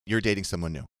You're dating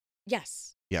someone new.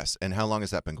 Yes. Yes. And how long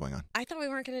has that been going on? I thought we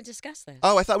weren't going to discuss this.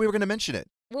 Oh, I thought we were going to mention it.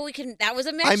 Well, we can. That was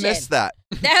a mention. I missed that.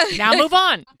 Now move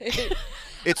on.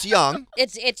 It's young.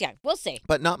 It's young. We'll see.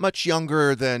 But not much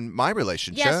younger than my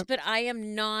relationship. Yes, but I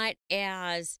am not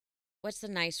as. What's the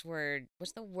nice word?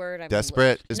 What's the word?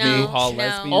 Desperate is no, me. U-Haul no,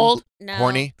 lesbian? Old? No.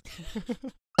 Horny. Did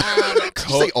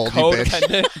you say old, you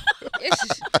bitch?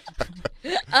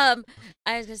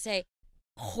 I was gonna say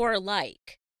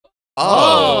whore-like.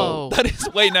 Oh. That is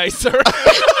way nicer.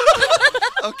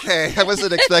 Okay, I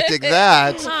wasn't expecting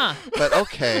that. Huh. But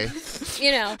okay.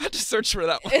 You know. I had to search for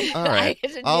that one. All right.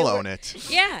 I'll own it.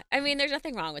 Yeah, I mean, there's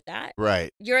nothing wrong with that.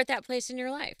 Right. You're at that place in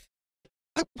your life.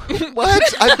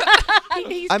 What?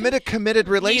 I'm in a committed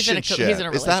relationship. He's in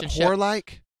a Is that relationship.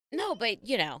 whore-like? No, but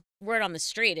word on the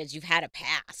street is you've had a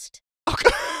past.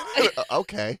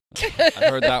 Okay. I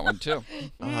heard that one too.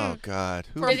 Oh God,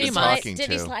 who For are a you few talking Did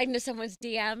he to? slide into someone's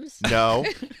DMs? No.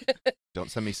 Don't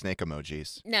send me snake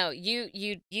emojis. No, you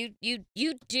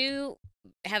do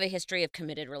have a history of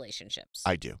committed relationships.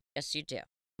 I do. Yes, you do.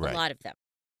 Right. A lot of them.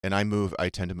 And I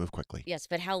tend to move quickly. Yes,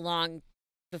 but how long?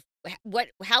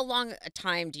 How long a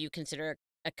time do you consider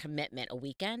a commitment? A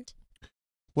weekend?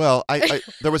 Well,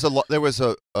 there was a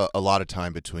lot of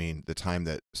time between the time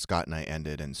that Scott and I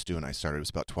ended and Stu and I started. It was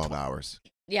about 12 hours.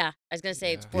 Yeah, I was gonna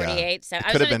say it's Yeah. 48. So It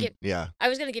I could was have gonna been, yeah. I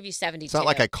was gonna give you 72. It's not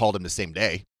like I called him the same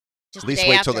day. Just At least day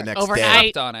wait after. till the next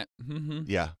Overnight. day. On it. Mm-hmm.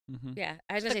 Yeah. Mm-hmm. Yeah,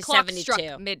 I was gonna The say clock 72.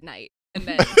 struck midnight, and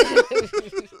then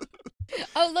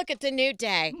Oh, look, it's a new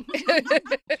day.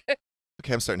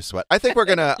 Okay, I'm starting to sweat. I think we're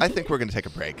gonna take a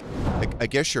break. I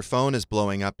guess your phone is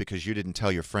blowing up because you didn't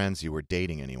tell your friends you were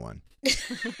dating anyone.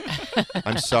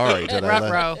 I'm sorry. Did I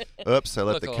Ruh-roh. Oops, I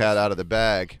let the cat out of the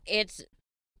bag.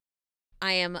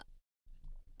 I am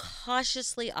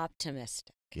cautiously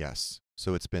optimistic. Yes.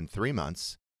 So it's been 3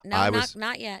 months. No,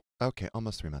 not yet. Okay,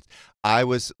 almost 3 months. I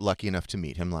was lucky enough to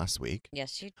meet him last week.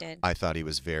 Yes, you did. I thought he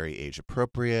was very age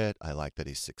appropriate. I like that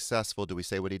he's successful. Do we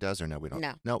say what he does or no? We don't.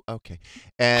 No. No. Okay.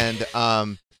 And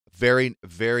very,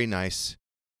 very nice,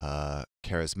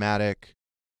 charismatic.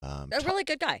 A really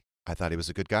good guy. I thought he was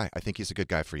a good guy. I think he's a good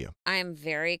guy for you. I am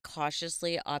very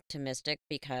cautiously optimistic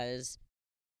because,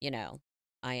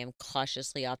 I am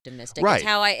cautiously optimistic. Right. It's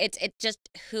how it's just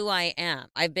who I am.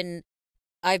 I've been,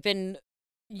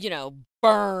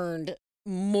 burned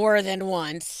more than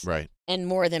once. Right. And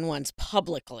more than once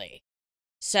publicly.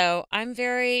 So I'm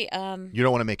very You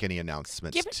don't want to make any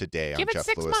announcements today on give it Jeff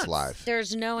 6 Lewis months. Live.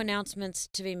 there's no announcements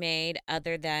to be made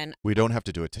other than We don't have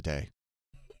to do it today.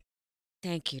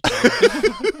 thank you, John.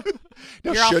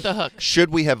 Now, You're off the hook. Should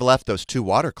we have left those 2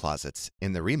 water closets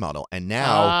in the remodel? And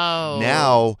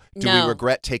now do No. we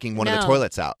regret taking one of the No.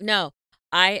 toilets out? No,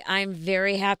 I'm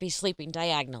very happy sleeping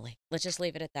diagonally. Let's just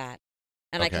leave it at that.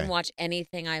 And I Okay. can watch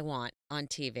anything I want on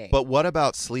TV. But what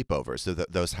about sleepovers? Do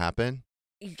those happen?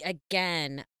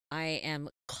 Again, I am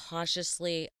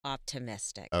cautiously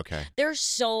optimistic. Okay. There's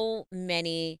so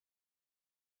many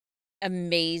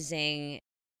amazing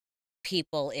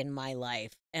people in my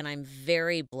life, and I'm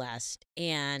very blessed.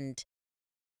 And,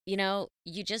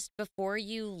 you just, before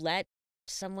you let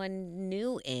someone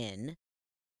new in,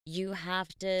 you have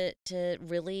to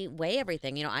really weigh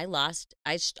everything. I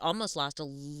almost lost a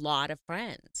lot of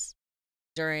friends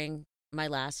during my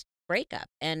last breakup.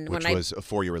 And Which was a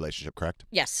 4-year relationship, correct?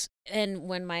 Yes. And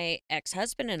when my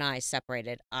ex-husband and I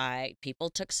separated,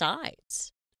 people took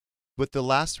sides. With the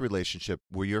last relationship,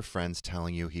 were your friends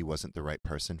telling you he wasn't the right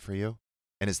person for you?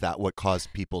 And is that what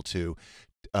caused people to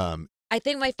I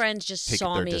think my friends just take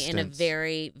saw their me in a distance?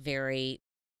 very, very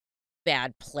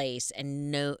bad place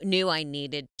and knew I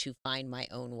needed to find my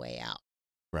own way out.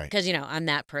 Right. Because, I'm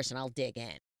that person. I'll dig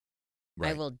in. I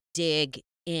Right. will dig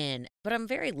in. But I'm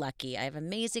very lucky. I have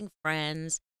amazing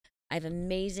friends. I have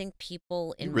amazing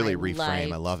people in You really my reframe.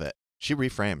 life. I love it. She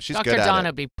reframes. She's Dr. good at John it.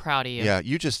 would be proud of you. Yeah,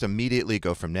 you just immediately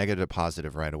go from negative to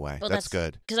positive right away. Well, that's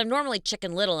good. Because I'm normally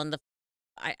Chicken Little, and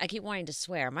I keep wanting to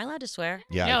swear. Am I allowed to swear?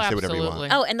 Yeah, No, you can say whatever you absolutely.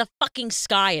 want. Oh, and the fucking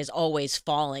sky is always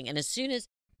falling. And as soon as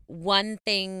one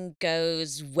thing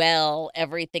goes well,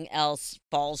 everything else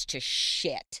falls to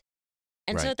shit.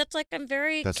 And so Right. that's like I'm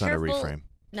very That's careful. not a reframe.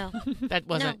 No. That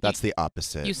wasn't. That's the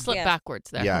opposite. You slipped Yeah. backwards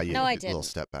there. Yeah, No, I a little didn't.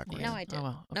 step backwards. No, I didn't. Oh,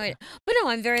 well, No, I okay. didn't. But no,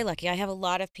 I'm very lucky. I have a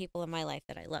lot of people in my life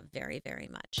that I love very, very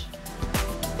much.